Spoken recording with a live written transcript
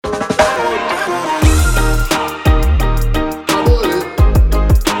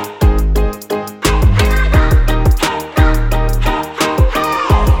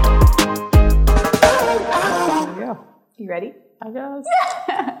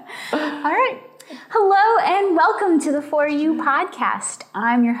All right. Hello and welcome to the For You podcast.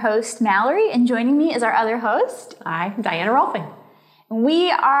 I'm your host, Mallory, and joining me is our other host. I'm Diana Rolfing.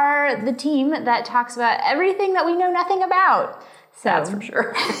 We are the team that talks about everything that we know nothing about. So, that's for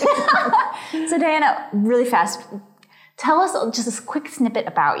sure. So Diana, really fast, tell us just a quick snippet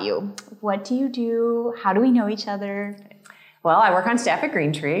about you. What do you do? How do we know each other? Well, I work on staff at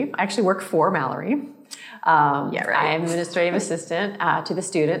Green Tree. I actually work for Mallory. I am administrative assistant to the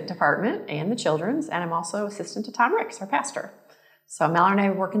student department and the children's, and I'm also assistant to Tom Ricks, our pastor. So Mallory and I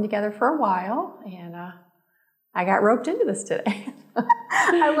have been working together for a while, and I got roped into this today.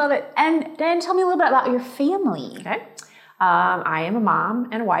 I love it. And Diana, tell me a little bit about your family. Okay. I am a mom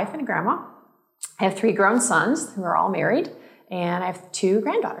and a wife and a grandma. I have 3 grown sons who are all married, and I have 2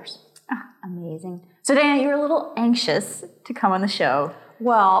 granddaughters. Amazing. So Diana, you were a little anxious to come on the show.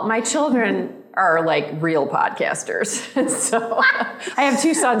 Well, my children are like real podcasters. So I have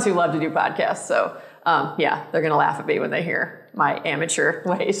 2 sons who love to do podcasts. So they're going to laugh at me when they hear my amateur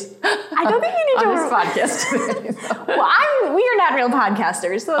ways. I don't think you need on this podcast today. Well, we are not real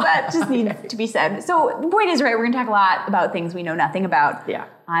podcasters, so that just needs to be said. So the point is, right, we're going to talk a lot about things we know nothing about. Yeah.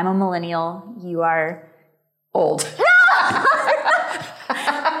 I'm a millennial. You are old.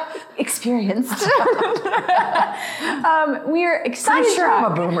 Experienced. We're excited. I'm sure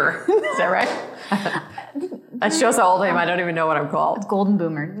I'm a boomer. Is that right? That shows how old I am. I don't even know what I'm called. Golden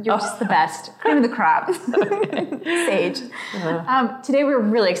boomer. You're just the best. Cream of the crop. Sage. Today we're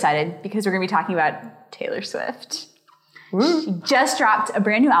really excited because we're going to be talking about Taylor Swift. Woo. She just dropped a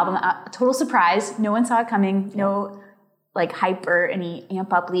brand new album. A total surprise. No one saw it coming. No hype or any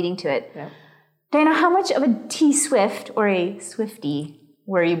amp up leading to it. Yeah. Diana, how much of a T-Swift or a Swiftie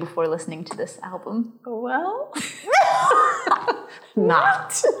were you before listening to this album? Well,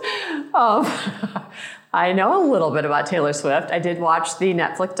 not. I know a little bit about Taylor Swift. I did watch the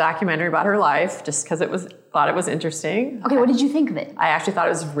Netflix documentary about her life just because thought it was interesting. Okay, what did you think of it? I actually thought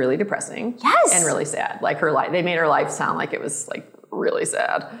it was really depressing. Yes. And really sad. Like her life, they made her life sound like it was like really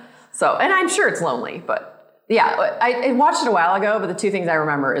sad. So, and I'm sure it's lonely, but yeah, I watched it a while ago, but the 2 things I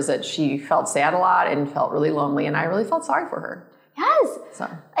remember is that she felt sad a lot and felt really lonely, and I really felt sorry for her. Yes. So.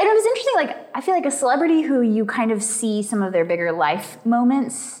 And it was interesting, I feel like a celebrity who you kind of see some of their bigger life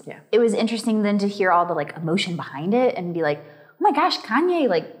moments, it was interesting then to hear all the emotion behind it and be like, oh my gosh,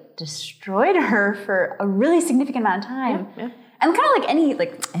 Kanye destroyed her for a really significant amount of time. Yeah. And kind of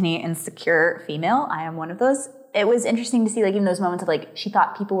any insecure female, I am one of those. It was interesting to see even those moments of she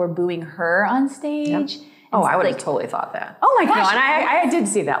thought people were booing her on stage. Yep. Oh, I would have totally thought that. Oh my gosh. No, and I did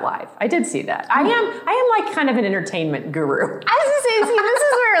see that live. I did see that. I am kind of an entertainment guru. I was going to say, this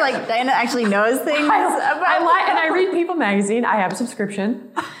is where Diana actually knows things. I read People magazine. I have a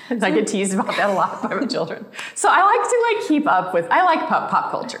subscription. And I get teased about that a lot by my children. So I like to keep up with, I like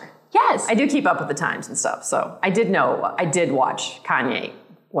pop culture. Yes. I do keep up with the times and stuff. So I did watch Kanye,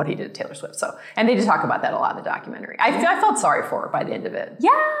 what he did to Taylor Swift. So, and they did talk about that a lot in the documentary. I felt sorry for her by the end of it. Yeah.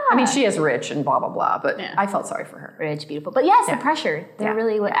 I mean, she is rich and blah, blah, blah, but I felt sorry for her. Rich, beautiful. But yes, the pressure. They're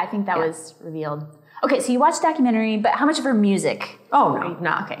really what I think that was revealed. Okay, so you watched the documentary, but how much of her music? Oh, no.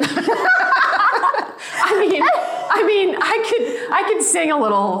 Okay. I mean, I could sing a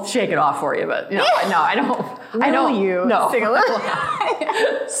little Shake It Off for you, but no, I don't. I don't. You sing a little?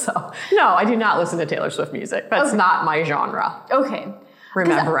 So, no, I do not listen to Taylor Swift music. That's not my genre. Okay.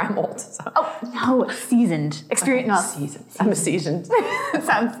 Remember, I'm old. So. Oh, no, seasoned. Experience. No, seasoned. I'm a seasoned.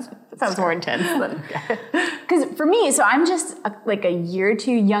 sounds more intense than. Because for me, so I'm just a year or 2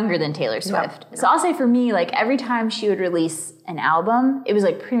 younger than Taylor Swift. Yeah. So I'll say for me, every time she would release an album, it was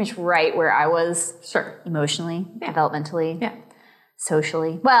pretty much right where I was. Sure. Emotionally, developmentally. Yeah.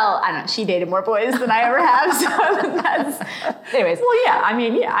 Socially. Well, I don't know. She dated more boys than I ever have. So that's... Anyways. Well,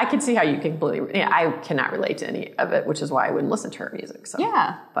 I can see how you can completely... Yeah, I cannot relate to any of it, which is why I wouldn't listen to her music. So.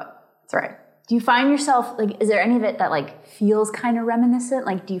 Yeah. But it's all right. Do you find yourself... is there any of it that, feels kind of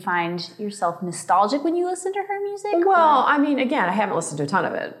reminiscent? Do you find yourself nostalgic when you listen to her music? Well, again, I haven't listened to a ton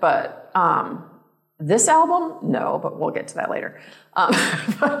of it, but... this album, no, but we'll get to that later.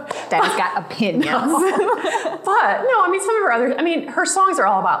 Diana's got opinions. But no, some of her other, her songs are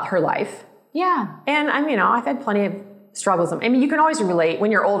all about her life. Yeah. And I've had plenty of struggles. You can always relate,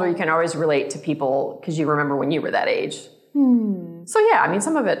 when you're older, you can always relate to people because you remember when you were that age. So yeah,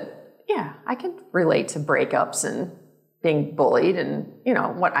 some of it, I can relate to breakups and being bullied and,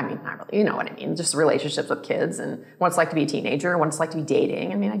 not really, you know what I mean, just relationships with kids and what it's like to be a teenager, what it's like to be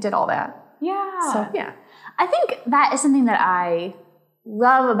dating. I did all that. Yeah. So, yeah. I think that is something that I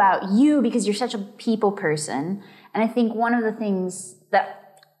love about you because you're such a people person. And I think one of the things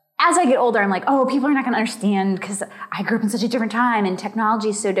that as I get older, I'm like, oh, people are not going to understand because I grew up in such a different time and technology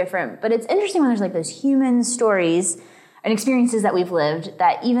is so different. But it's interesting when there's like those human stories and experiences that we've lived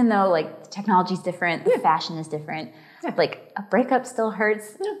that even though like the technology is different, the fashion is different, like a breakup still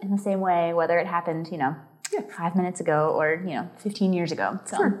hurts in the same way, whether it happened, 5 minutes ago or, 15 years ago.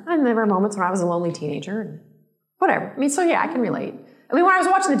 So. Sure. And there were moments when I was a lonely teenager and whatever. I mean, so yeah, I can relate. I mean, when I was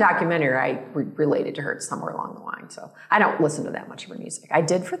watching the documentary, I related to her somewhere along the line. So I don't listen to that much of her music. I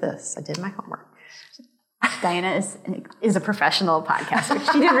did for this. I did my homework. Diana is a professional podcaster.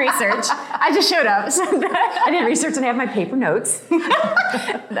 She did research. I just showed up. So I did research and I have my paper notes.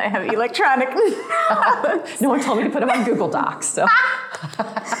 I have electronic. No one told me to put them on Google Docs. So Google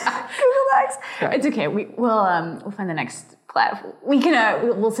Docs. Right. It's okay. We'll find the next platform.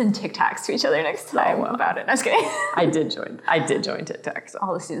 We'll send TikToks to each other next time about it. No, I was kidding. I did join TikTok. So.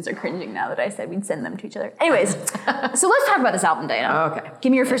 All the students are cringing now that I said we'd send them to each other. Anyways, so let's talk about this album, Diana. Okay.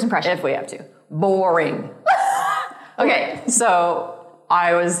 Give me your first impression. If we have to. Boring. Okay, so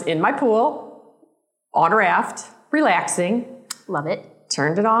I was in my pool, on a raft, relaxing. Love it.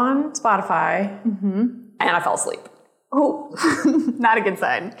 Turned it on Spotify, and I fell asleep. Oh, not a good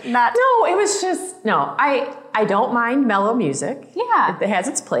sign. No, it was just, I don't mind mellow music. Yeah. It has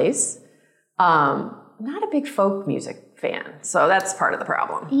its place. Not a big folk music fan, so that's part of the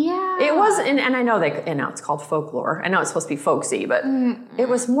problem. Yeah. It was, and I know it's called folklore. I know it's supposed to be folksy, but it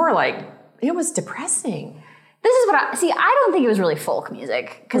was more like, it was depressing. This is what I don't think it was really folk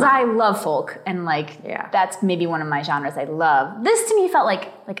music, because I love folk, and that's maybe one of my genres I love. This to me felt like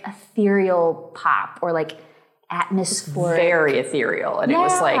ethereal pop, or like atmospheric. Very ethereal, and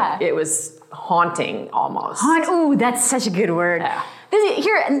it was haunting almost. Ooh, that's such a good word. Yeah.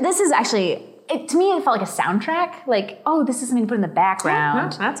 This is actually, to me it felt like a soundtrack, like, oh, this is something to put in the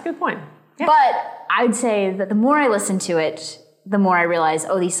background. Yeah, no, that's a good point. Yeah. But I'd say that the more I listen to it, the more I realize,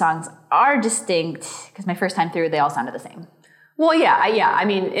 oh, these songs are distinct, because my first time through, they all sounded the same. Well, yeah. I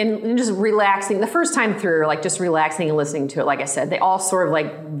mean, and just relaxing, the first time through, like just relaxing and listening to it, like I said, they all sort of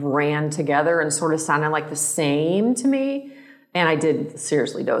like ran together and sort of sounded like the same to me. And I did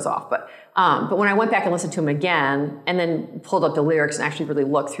seriously doze off. But when I went back and listened to them again, and then pulled up the lyrics and actually really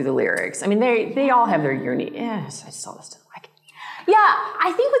looked through the lyrics, I mean, they all have their unique, I still didn't like it. Yeah,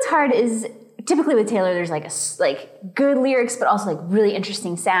 I think what's hard is, typically with Taylor, there's like good lyrics, but also like really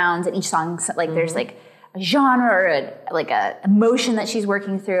interesting sounds. And each song, there's like a genre or a emotion that she's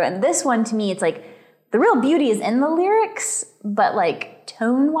working through. And this one, to me, it's like the real beauty is in the lyrics, but like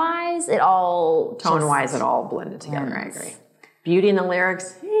tone-wise, it all blended together. I agree. Beauty in the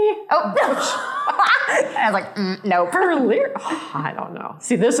lyrics. Oh, I was like, no. Her lyrics. I don't know.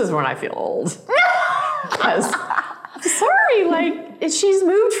 See, this is when I feel old. Because. Sorry, she's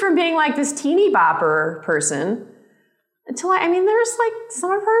moved from being like this teeny bopper person until there's like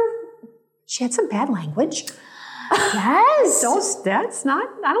some of her, she had some bad language. Yes. That's not,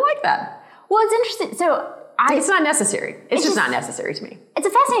 I don't like that. Well, it's interesting. So it's not necessary. It's just not necessary to me. It's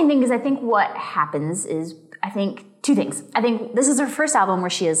a fascinating thing, because I think what happens is, I think two things. I think this is her first album where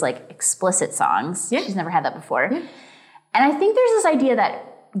she has like explicit songs. Yeah. She's never had that before. Yeah. And I think there's this idea that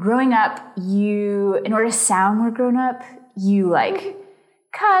growing up, in order to sound more grown up, you like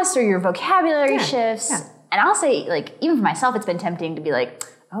cuss, or your vocabulary shifts. Yeah. And I'll say, like, even for myself, it's been tempting to be like,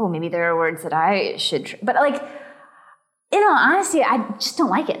 oh, maybe there are words that I should, but like, in all honesty, I just don't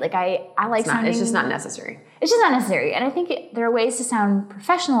like it. Like, I like sounding. It's just not necessary. It's just not necessary. And I think there are ways to sound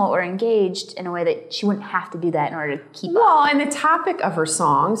professional or engaged in a way that she wouldn't have to do that in order to keep up. Well, and the topic of her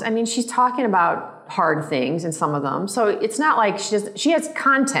songs, I mean, she's talking about hard things in some of them. So it's not like she has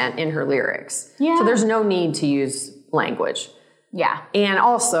content in her lyrics. Yeah. So there's no need to use language. Yeah. And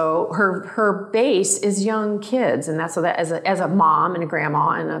also her base is young kids. And that's so that as a mom and a grandma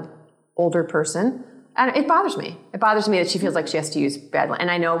and an older person, and it bothers me. It bothers me that she feels like she has to use bad language. And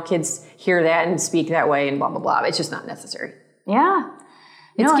I know kids hear that and speak that way and blah, blah, blah. It's just not necessary. Yeah.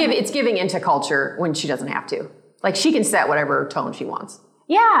 It's giving into culture when she doesn't have to. Like, she can set whatever tone she wants.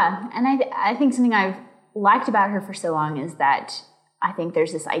 Yeah, and I think something I've liked about her for so long is that I think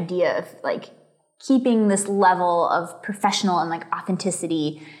there's this idea of like keeping this level of professional and like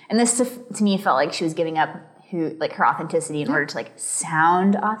authenticity, and this to me felt like she was giving up her authenticity in order to like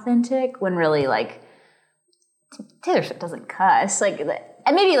sound authentic, when really like Taylor Swift doesn't cuss,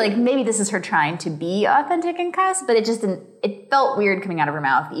 and maybe this is her trying to be authentic and cuss, but it just didn't. It felt weird coming out of her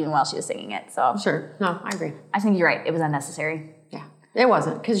mouth even while she was singing it. So sure, no, I agree. I think you're right. It was unnecessary. Yeah, it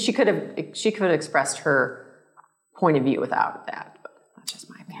wasn't, because she could have expressed her point of view without that. But that's just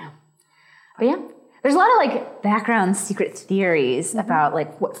my opinion. But yeah, there's a lot of like background secret theories about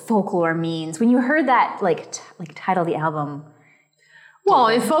like what folklore means. When you heard that like title of the album. Well,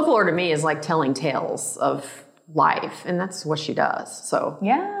 and folklore to me is like telling tales of life, and that's what she does. So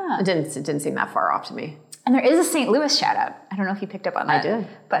yeah, it didn't seem that far off to me. And there is a St. Louis shout out. I don't know if you picked up on that. I did.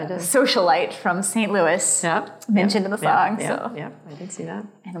 But Socialite from St. Louis mentioned in the song. Yeah, I did see that.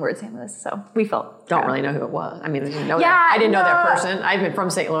 And the word St. Louis. So we felt don't really know who it was. I mean, I didn't know that. I didn't know that person. I've been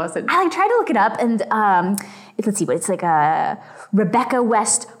from St. Louis. I tried to look it up, and let's see, but it's like a Rebecca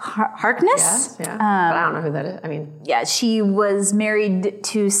West Harkness. Yes, but I don't know who that is. I mean, she was married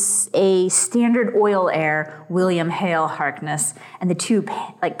to a Standard Oil heir, William Hale Harkness, and the two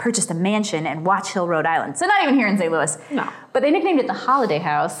purchased a mansion in Watch Hill, Rhode Island. So not even here in St. Louis. No. But they nicknamed it the Holiday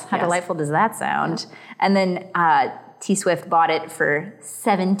House. How delightful does that sound? Yeah. And then T Swift bought it for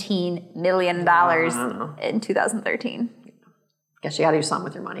 $17 million in 2013. Guess you got to do something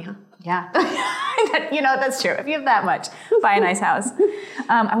with your money, huh? Yeah. That's true. If you have that much, buy a nice house.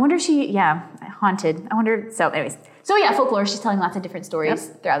 I wonder if haunted. I wonder, so anyways. So folklore, she's telling lots of different stories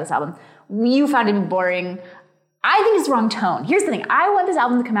throughout this album. You found it boring. I think it's the wrong tone. Here's the thing. I want this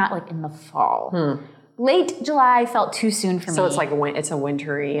album to come out in the fall. Late July felt too soon for me. So it's like it's a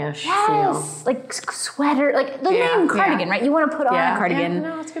wintry-ish feel. Like sweater, like the name cardigan, right? You want to put on a cardigan. Yeah,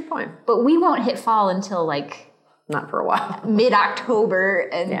 no, that's a good point. But we won't hit fall until not for a while. Mid-October,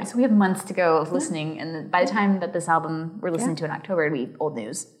 and so we have months to go of listening. And by the time that this album we're listening to in October, it'll be old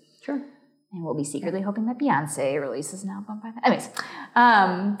news. Sure. And we'll be secretly hoping that Beyonce releases an album by then. Anyways,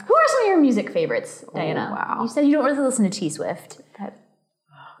 who are some of your music favorites, Diana? Oh, wow. You said you don't really listen to T Swift. Oh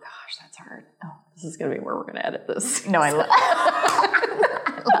gosh, that's hard. This is going to be where we're going to edit this. No, I love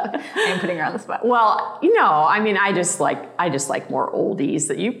it. I'm putting her on the spot. Well, I mean, I just like more oldies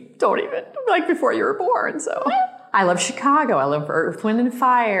that you don't even like before you were born. So I love Chicago. I love Earth, Wind, and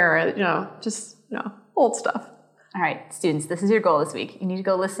Fire. Old stuff. All right, students, this is your goal this week. You need to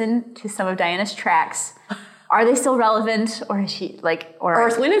go listen to some of Diana's tracks. Are they still relevant, or is she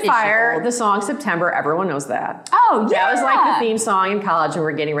Earth, Wind, and Fire? The song September. Everyone knows that. Oh yeah, that was like the theme song in college, and we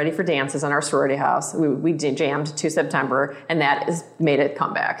were getting ready for dances in our sorority house. We jammed to September, and that made a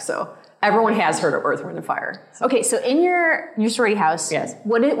comeback. So everyone has heard of Earth, Wind, and Fire. So. Okay, so in your sorority house, yes.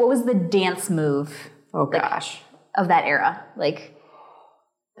 What was the dance move? Oh gosh, of that era,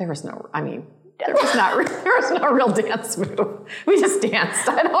 there was no. I mean. There was no real dance move. We just danced.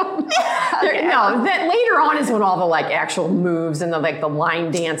 I don't. Okay. No, that later on is when all the actual moves and the line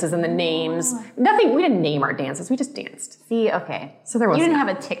dances and the names. Nothing. We didn't name our dances. We just danced. See, okay. So there was. You didn't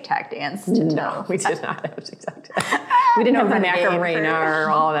have a tic-tac dance. No, we did not have a tic-tac dance. We didn't have the Macarena or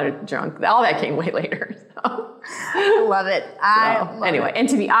all that junk. All that came way later. So. I love it. Anyway, and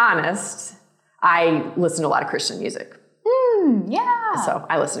to be honest, I listen to a lot of Christian music. Yeah. So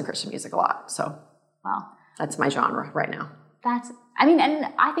I listen to Christian music a lot. So that's my genre right now. And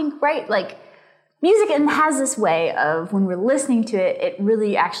I think, music has this way of when we're listening to it, it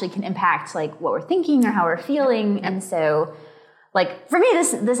really actually can impact what we're thinking or how we're feeling. Yep. And so for me,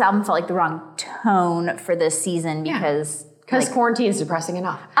 this album felt like the wrong tone for this season because quarantine is depressing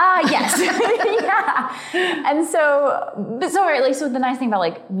enough. Yes. Yeah. And so the nice thing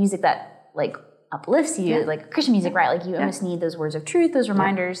about music that uplifts you, Christian music, right? You almost need those words of truth, those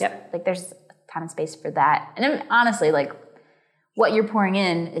reminders. Yep. There's time and space for that. And then, honestly, what you're pouring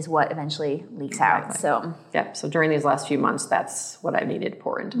in is what eventually leaks out. So So during these last few months, that's what I needed to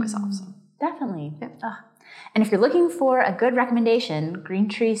pour into myself. So. Definitely. Yep. And if you're looking for a good recommendation, Green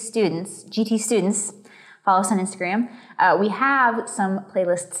Tree students, GT students, follow us on Instagram. We have some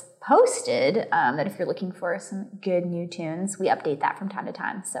playlists posted that if you're looking for some good new tunes, we update that from time to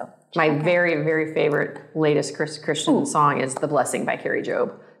time. So my very, very favorite latest Christian song is The Blessing by Carrie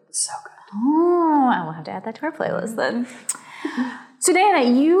Job. It's so good. Oh, I will have to add that to our playlist then. So Diana,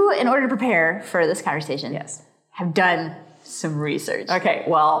 you, in order to prepare for this conversation, have done some research. Okay,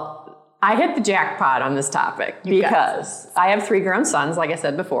 well, I hit the jackpot on this topic because I have 3 grown sons, like I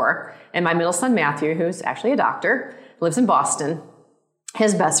said before, and my middle son, Matthew, who's actually a doctor, lives in Boston.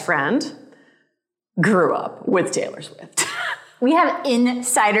 His best friend grew up with Taylor Swift. We have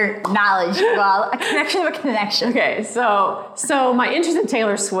insider knowledge, well, a connection of a connection. Okay, so my interest in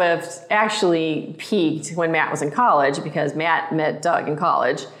Taylor Swift actually peaked when Matt was in college because Matt met Doug in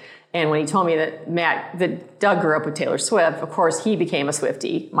college. And when he told me that Doug grew up with Taylor Swift, of course, he became a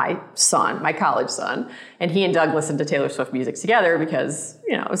Swiftie, my college son. And he and Doug listened to Taylor Swift music together because,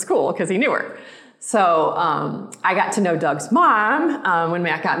 it was cool because he knew her. So I got to know Doug's mom when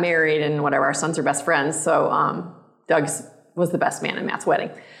Matt got married and whatever. Our sons are best friends. So Doug's was the best man at Matt's wedding.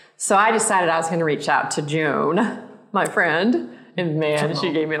 So I decided I was going to reach out to June, my friend, and man,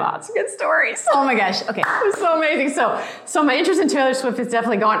 she gave me lots of good stories. Oh my gosh. Okay. It was so amazing. So my interest in Taylor Swift has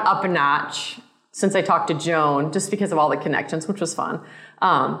definitely gone up a notch since I talked to Joan, just because of all the connections, which was fun.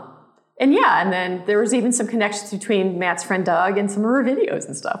 And then there was even some connections between Matt's friend Doug and some of her videos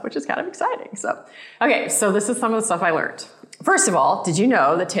and stuff, which is kind of exciting. So, okay, so this is some of the stuff I learned. First of all, did you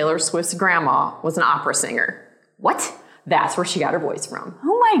know that Taylor Swift's grandma was an opera singer? What? That's where she got her voice from.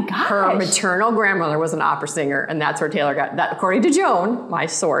 Oh my gosh. Her maternal grandmother was an opera singer, and that's where Taylor got that. According to Joan, my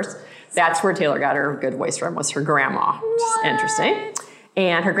source, that's where Taylor got her good voice from, was her grandma, which is interesting.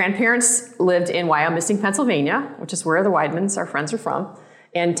 And her grandparents lived in Wyomissing, Pennsylvania, which is where the Weidmans, our friends, are from.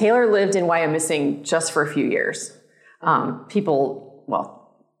 And Taylor lived in Wyomissing just for a few years.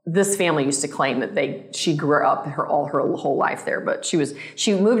 This family used to claim that she grew up her whole life there, but she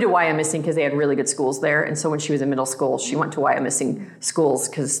moved to Wyomissing because they had really good schools there. And so when she was in middle school, she went to Wyomissing schools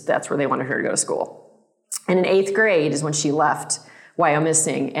because that's where they wanted her to go to school. And in 8th grade is when she left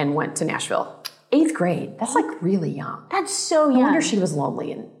Wyomissing and went to Nashville. 8th grade. That's like really young. That's so young. I wonder she was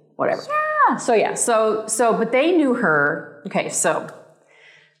lonely and whatever. Yeah. But they knew her. Okay, so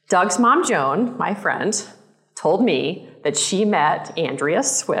Doug's mom, Joan, my friend, told me that she met Andrea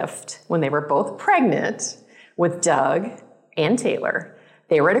Swift when they were both pregnant with Doug and Taylor.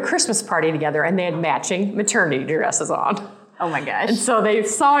 They were at a Christmas party together and they had matching maternity dresses on. Oh my gosh. And so they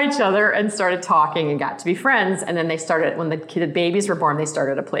saw each other and started talking and got to be friends. And then they started, when the babies were born, they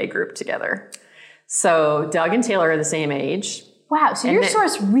started a play group together. So Doug and Taylor are the same age. Wow, so your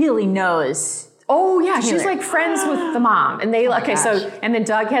source really knows. Oh yeah, she's like friends with the mom. And and then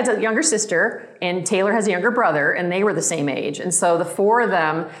Doug has a younger sister and Taylor has a younger brother and they were the same age. And so the four of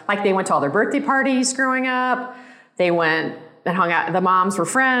them, like they went to all their birthday parties growing up. They went and hung out. The moms were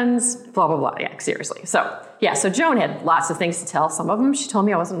friends, blah, blah, blah. Yeah, seriously. So Joan had lots of things to tell. Some of them she told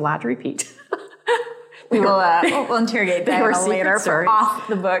me I wasn't allowed to repeat. We'll interrogate that later for off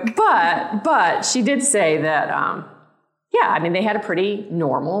the book. But she did say that, they had a pretty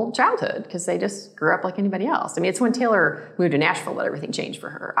normal childhood because they just grew up like anybody else. I mean, it's when Taylor moved to Nashville that everything changed for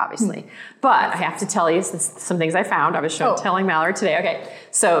her, obviously. But I have to tell you some things I found. I was telling Mallory today. Okay,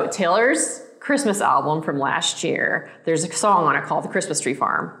 so Taylor's Christmas album from last year, there's a song on it called The Christmas Tree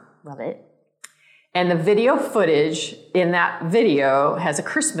Farm. Love it. And the video footage in that video has a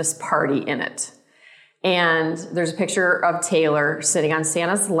Christmas party in it. And there's a picture of Taylor sitting on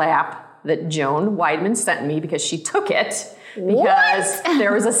Santa's lap that Joan Weidman sent me because she took it because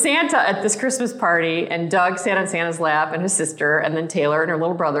there was a Santa at this Christmas party and Doug sat on Santa's lap and his sister and then Taylor and her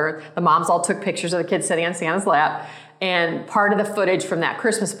little brother. The moms all took pictures of the kids sitting on Santa's lap. And part of the footage from that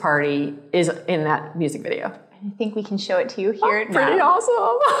Christmas party is in that music video. I think we can show it to you here. Pretty awesome.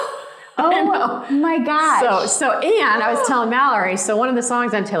 Oh my gosh. And I was telling Mallory, so one of the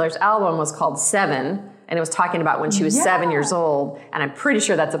songs on Taylor's album was called 7. And it was talking about when she was 7 years old, and I'm pretty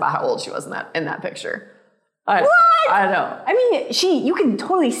sure that's about how old she was in that picture. What? I know. I mean, you can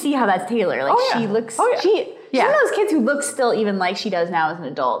totally see how that's Taylor. Like she looks. She's one of those kids who looks still even like she does now as an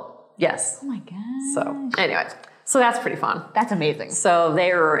adult. Yes. Oh my god. So anyway, that's pretty fun. That's amazing. So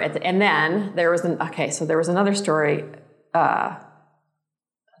they were and then there was there was another story. I'm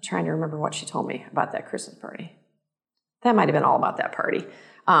trying to remember what she told me about that Christmas party. That might have been all about that party.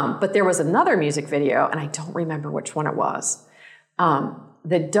 But there was another music video, and I don't remember which one it was,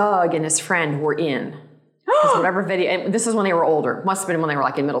 that Doug and his friend were in. Whatever video, and this is when they were older. Must have been when they were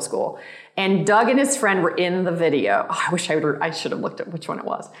like in middle school. And Doug and his friend were in the video. Oh, I should have looked at which one it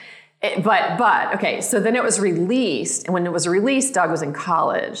was. But okay, so then it was released, and when it was released, Doug was in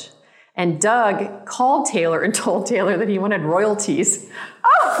college. And Doug called Taylor and told Taylor that he wanted royalties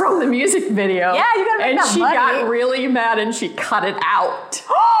from the music video. Yeah, you gotta make that money. And she got really mad and she cut it out.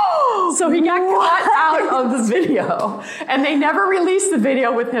 So he got cut out of the video. And they never released the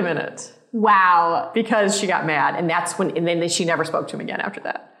video with him in it. Wow. Because she got mad. And then she never spoke to him again after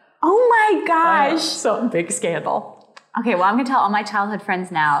that. Oh my gosh. So big scandal. Okay, well, I'm gonna tell all my childhood friends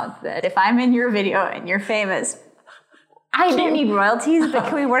now that if I'm in your video and you're famous, I don't need royalties, but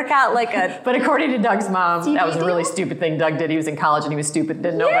can we work out like a... But according to Doug's mom, DVD? That was a really stupid thing Doug did. He was in college and he was stupid,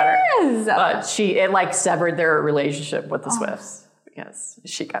 didn't know better. But it severed their relationship with the Swifts because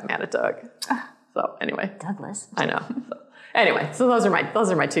she got mad at Doug. So anyway. Douglas. I know. So those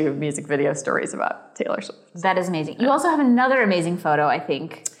are my two music video stories about Taylor Swift. That is amazing. You also have another amazing photo, I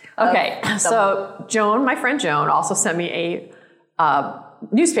think. Okay, so Joan, my friend Joan, also sent me a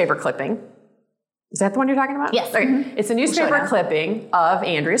newspaper clipping. Is that the one you're talking about? Yes. Okay. Mm-hmm. It's a newspaper clipping of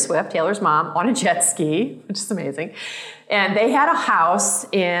Andrea Swift, Taylor's mom, on a jet ski, which is amazing. And they had a house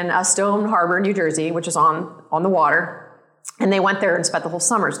in Stone Harbor, New Jersey, which is on the water. And they went there and spent the whole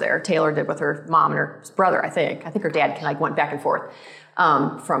summers there. Taylor did with her mom and her brother, I think. I think her dad went back and forth.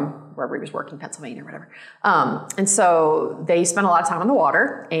 from wherever he was working, Pennsylvania or whatever. And so they spent a lot of time on the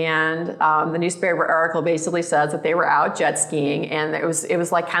water, and the newspaper article basically says that they were out jet skiing, and it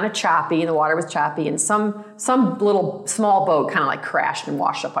was like kind of choppy, and the water was choppy, and some little small boat kind of like crashed and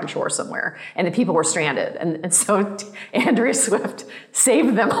washed up on shore somewhere, and the people were stranded. And so Andrea Swift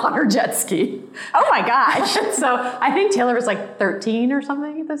saved them on her jet ski. Oh my gosh. So I think Taylor was like 13 or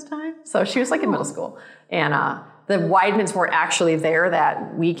something at this time. So she was like in middle school. And the Weidmans weren't actually there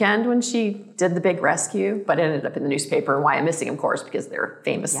that weekend when she did the big rescue, but it ended up in the newspaper. And Why I'm Missing, of course, because they're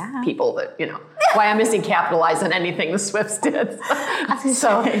famous people that, Why I'm Missing capitalized on anything the Swifts did.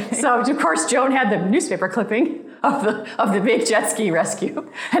 So of course, Joan had the newspaper clipping of the big jet ski rescue.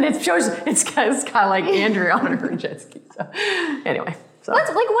 And it shows, it's kind of like Andrea on her jet ski. So anyway. So. What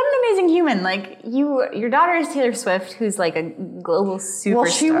an amazing human. Like, your daughter is Taylor Swift, who's like a global superstar. Well,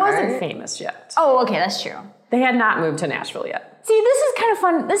 she wasn't famous yet. Oh, okay, that's true. They had not moved to Nashville yet. See, this is kind of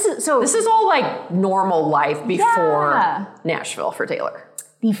fun. This is all like normal life before Nashville for Taylor.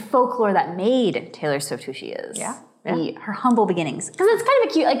 The folklore that made Taylor Swift who she is. Yeah. Her humble beginnings. Because it's kind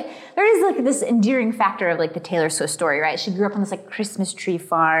of a cute, like, there is like this endearing factor of like the Taylor Swift story, right? She grew up on this like Christmas tree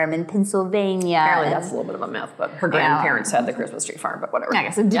farm in Pennsylvania. Apparently that's a little bit of a myth, but her grandparents had the Christmas tree farm, but whatever. I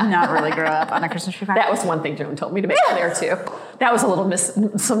guess it did not really grow up on a Christmas tree farm. That was one thing Joan told me to make clear too. That was a little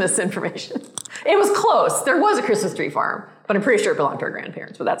some misinformation. It was close. There was a Christmas tree farm, but I'm pretty sure it belonged to her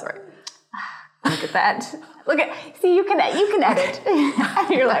grandparents, but that's all right. Look at that. See, you can edit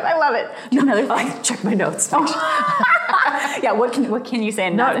your life. I love it. Another thing. Check my notes. Yeah, what can you say?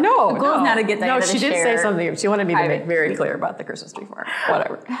 No. The goal is not to get that. No, she did say something. She wanted me to make very clear about the Christmas tree farm.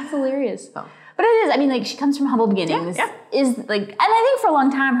 Whatever. That's hilarious. Oh. But it is. I mean, like, she comes from humble beginnings. Yeah. Is like, and I think for a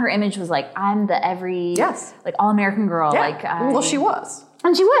long time her image was like, I'm the like all American girl. Yeah. Like, well, she was.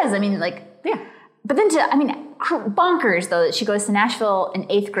 And she was. I mean, like, yeah. But then bonkers though that she goes to Nashville in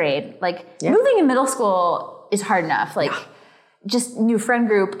 8th grade. Like, moving in middle school is hard enough. Like, just new friend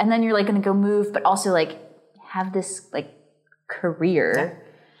group, and then you're like going to go move, but also like have this like career. Yeah.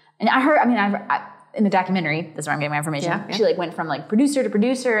 And I heard. I mean, in the documentary, that's where I'm getting my information. Yeah. She like went from like producer to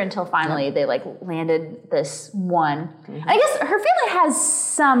producer until finally they like landed this one. Mm-hmm. And I guess her family has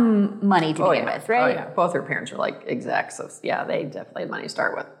some money to begin with, right? Oh yeah, both her parents are like execs, so yeah, they definitely had money to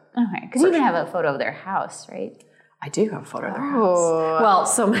start with. Okay, because you even have a photo of their house, right? I do have a photo of their house. Well,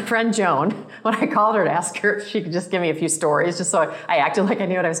 so my friend Joan, when I called her to ask her if she could just give me a few stories, just so I acted like I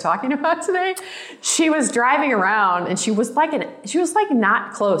knew what I was talking about today, she was driving around and she was like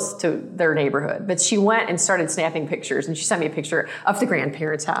not close to their neighborhood, but she went and started snapping pictures, and she sent me a picture of the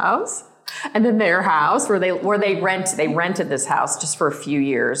grandparents' house. And then their house, where they rented this house just for a few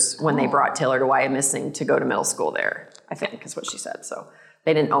years when they brought Taylor to Why I'm Missing to go to middle school there, I think is what she said. So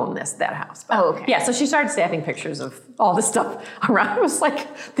they didn't own that house. But okay. Yeah, so she started snapping pictures of all the stuff around. I was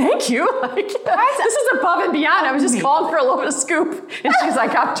like, thank you. Like, this is above and beyond. I was just calling for a little bit of scoop. And she's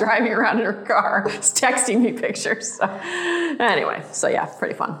like out driving around in her car, texting me pictures. So anyway, so yeah,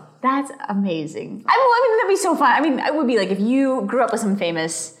 pretty fun. That's amazing. I mean, that'd be so fun. I mean, it would be like if you grew up with some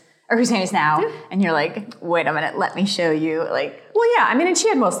famous, or who's famous now, and you're like, wait a minute, let me show you. Like, well, yeah, I mean, and she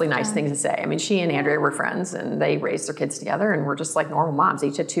had mostly nice things to say. I mean, she and Andrea were friends, and they raised their kids together, and were just like normal moms. They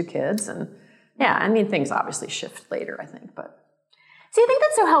each had 2 kids, and yeah, I mean, things obviously shift later, I think, but. See, I think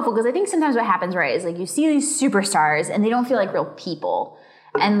that's so helpful, because I think sometimes what happens, right, is like you see these superstars, and they don't feel like real people.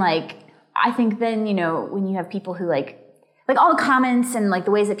 And like, I think then, when you have people who like all the comments and like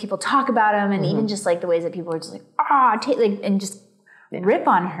the ways that people talk about them, and even just like the ways that people are just like, and just rip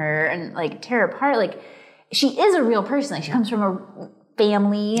on her and like tear her apart. Like, she is a real person. Like, she comes from a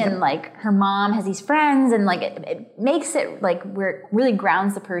family, and like her mom has these friends, and like it makes it like where it really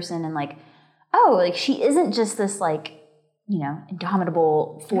grounds the person, and like, oh, like she isn't just this like,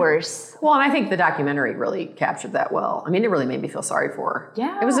 indomitable force. Well, and I think the documentary really captured that well. I mean, it really made me feel sorry for her.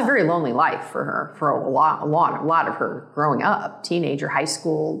 Yeah. It was a very lonely life for her for a lot of her growing up. Teenager, high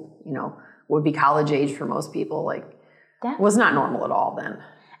school, would be college age for most people. Like, was not normal at all then.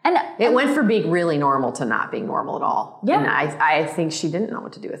 And it went from being really normal to not being normal at all. Yeah. And I think she didn't know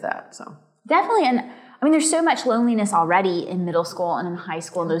what to do with that. So definitely. And I mean, there's so much loneliness already in middle school and in high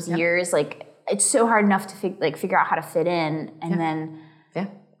school in those years. Like, it's so hard enough to figure out how to fit in. And then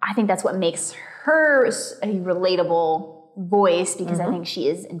I think that's what makes her a relatable voice, because I think she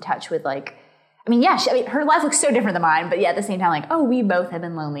is in touch with like, her life looks so different than mine, but at the same time, like, oh, we both have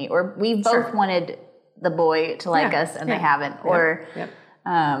been lonely, or we both wanted the boy to like us and they haven't. Or,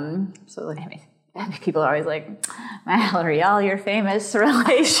 absolutely. People are always like, Mallory, all your famous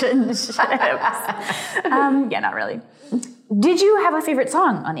relationships. Not really. Did you have a favorite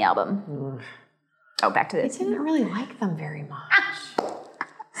song on the album? Oh, back to this. I didn't really like them very much.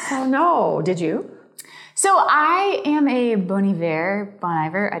 Oh, no. Did you? So I am a Bon Iver.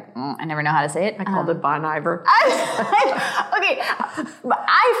 I never know how to say it. I called it Bon Iver. Okay.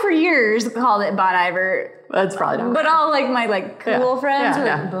 I, for years, called it Bon Iver. That's probably not. But all like my cool friends were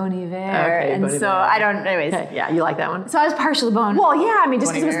like Bon Iver. Okay, and Bon so Iver. I don't, anyways. Yeah, you like that one? So I was partial to Bon. Well, yeah, I mean,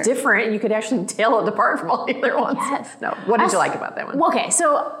 just Bon because it was Iver. different and you could actually tell it apart from all the other ones. Yes. No, what did you like about that one? Well, okay,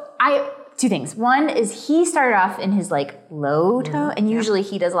 so two things. One is he started off in his like low tone, and usually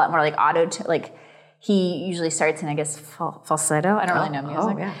he does a lot more like auto tone, like he usually starts in, I guess, falsetto. I don't really know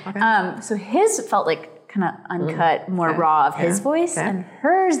music. Oh, yeah. Okay. So his felt like kind of uncut, more raw of his voice, and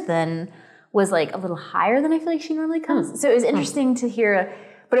hers then was like a little higher than I feel like she normally comes. So it was interesting to hear,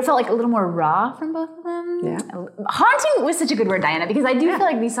 but it felt like a little more raw from both of them. Yeah. Haunting was such a good word, Diana, because I do feel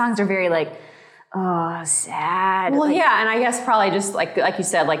like these songs are very like, oh, sad. Well, like, yeah, and I guess probably just like you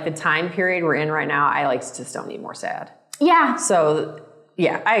said, like the time period we're in right now, I like just don't need more sad. Yeah. So,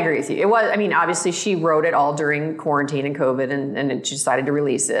 yeah, I agree with you. It was, I mean, obviously she wrote it all during quarantine and COVID and then she decided to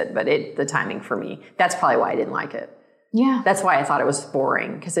release it, but the timing for me, that's probably why I didn't like it. Yeah. That's why I thought it was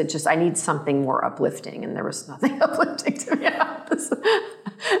boring, because I need something more uplifting, and there was nothing uplifting to be honest.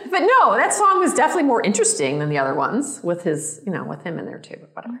 But no, that song was definitely more interesting than the other ones with his, with him in there too,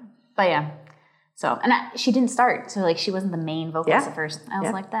 but whatever. But yeah. So, and she didn't start, so like she wasn't the main vocalist at first. I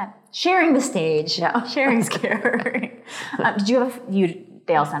was like that. Sharing the stage. Yeah. Sharing's caring. Did you have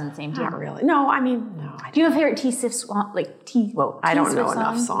they all sound the same to you? Not really. No, I mean, no. Do you have a favorite T Swift song? I don't know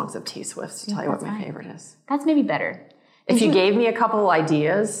enough songs of T Swift to tell you what my favorite is. That's maybe better. If you gave me a couple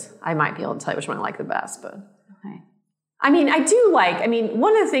ideas, I might be able to tell you which one I like the best, but. Okay. I mean,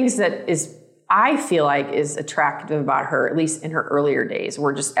 one of the things that I feel like is attractive about her, at least in her earlier days,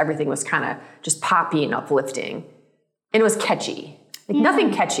 where just everything was kind of just poppy and uplifting. And it was catchy. Like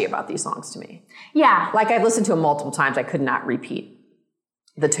nothing catchy about these songs to me. Yeah. Like I've listened to them multiple times. I could not repeat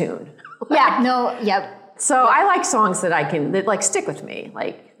the tune. So I like songs that like stick with me.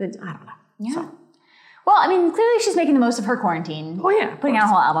 Like, I don't know. Yeah. So. Well, I mean, clearly she's making the most of her quarantine. Oh, yeah. Putting out a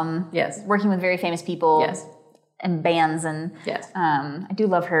whole album. Yes. Working with very famous people. Yes. And bands, and yes. I do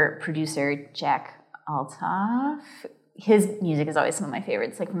love her producer, Jack Altoff. His music is always some of my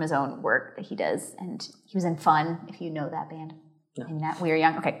favorites, like from his own work that he does. And he was in Fun, if you know that band. No. Maybe not. We Are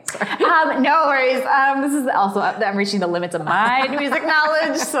Young. Okay, sorry. No worries. This is also, I'm reaching the limits of my music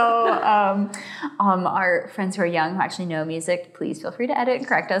knowledge. So our friends who are young, who actually know music, please feel free to edit and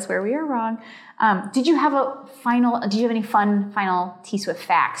correct us where we are wrong. Did you have any fun final T Swift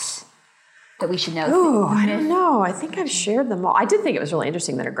facts that we should know? Oh, I don't know. I think I've shared them all. I did think it was really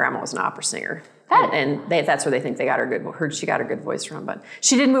interesting that her grandma was an opera singer. That's where they think she got her good voice from. But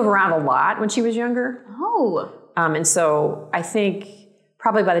she did move around a lot when she was younger. Oh. And so I think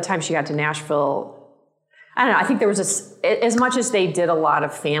probably by the time she got to Nashville, I don't know, I think there was as much as they did a lot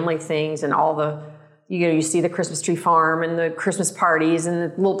of family things and all the, you see the Christmas tree farm and the Christmas parties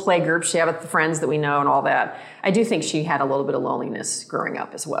and the little play groups she had with the friends that we know and all that. I do think she had a little bit of loneliness growing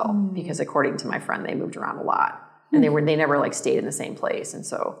up as well, because according to my friend, they moved around a lot and they never like stayed in the same place. And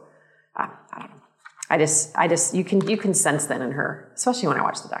so I don't know. I just you can sense that in her, especially when I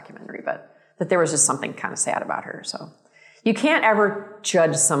watched the documentary, but that there was just something kind of sad about her. So you can't ever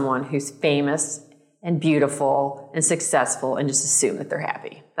judge someone who's famous and beautiful and successful and just assume that they're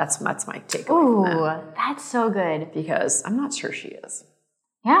happy. That's my takeaway from that. Ooh, that's so good. Because I'm not sure she is.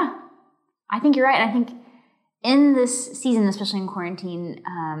 Yeah, I think you're right. And I think in this season, especially in quarantine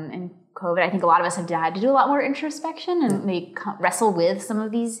and COVID, I think a lot of us have had to do a lot more introspection and maybe wrestle with some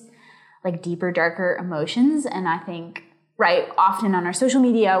of these like deeper, darker emotions. And I think, right, often on our social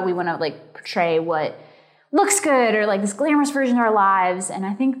media, we want to like portray what looks good or like this glamorous version of our lives. And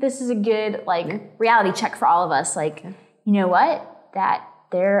I think this is a good like reality check for all of us. Like, you know what? That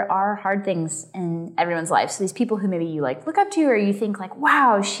there are hard things in everyone's life. So these people who maybe you like look up to, or you think like,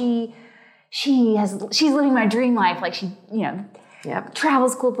 wow, she's living my dream life. Like she,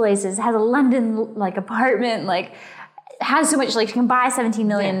 travels cool places, has a London like apartment, like has so much, like she can buy $17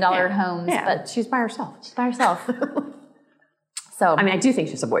 million homes, but she's by herself. So I mean, I do think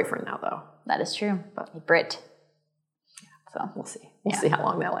she has a boyfriend now, though. That is true. But a Brit. So we'll see. We'll see how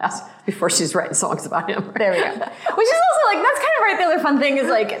long that lasts before she's writing songs about him. Right? There we go. Which is also like, that's kind of right. The other fun thing is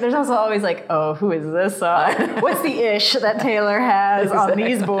like, there's also always like, oh, who is this? What's the ish that Taylor has on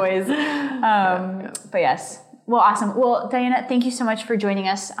these boys? But yes. Well, awesome. Well, Diana, thank you so much for joining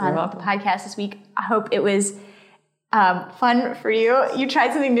us on the podcast this week. I hope it was fun for you. You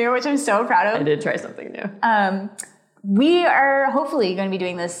tried something new, which I'm so proud of. I did try something new. We are hopefully going to be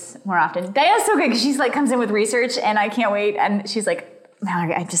doing this more often. Diana's so good because she's like comes in with research and I can't wait. And she's like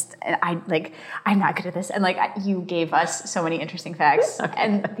Mallory, I'm not good at this. And you gave us so many interesting facts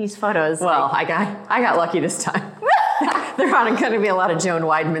and these photos. Well, I got lucky this time. There aren't going to be a lot of Joan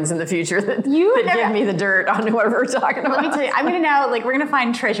Weidmans in the future that give me the dirt on whoever we're talking about. Let me tell you, I'm going to now, we're going to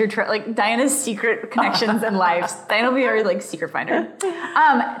find treasure, Diana's secret connections and lives. Diana will be our, secret finder.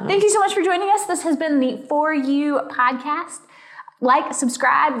 Thank you so much for joining us. This has been the For You podcast. Like,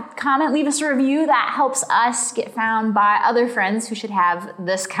 subscribe, comment, leave us a review. That helps us get found by other friends who should have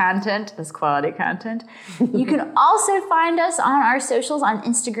this content, this quality content. You can also find us on our socials on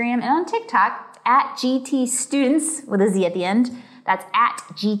Instagram and on TikTok at GT Students with a Z at the end. That's at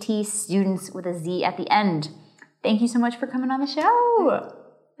GT Students with a Z at the end. Thank you so much for coming on the show.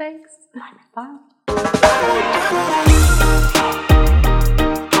 Thanks. Bye.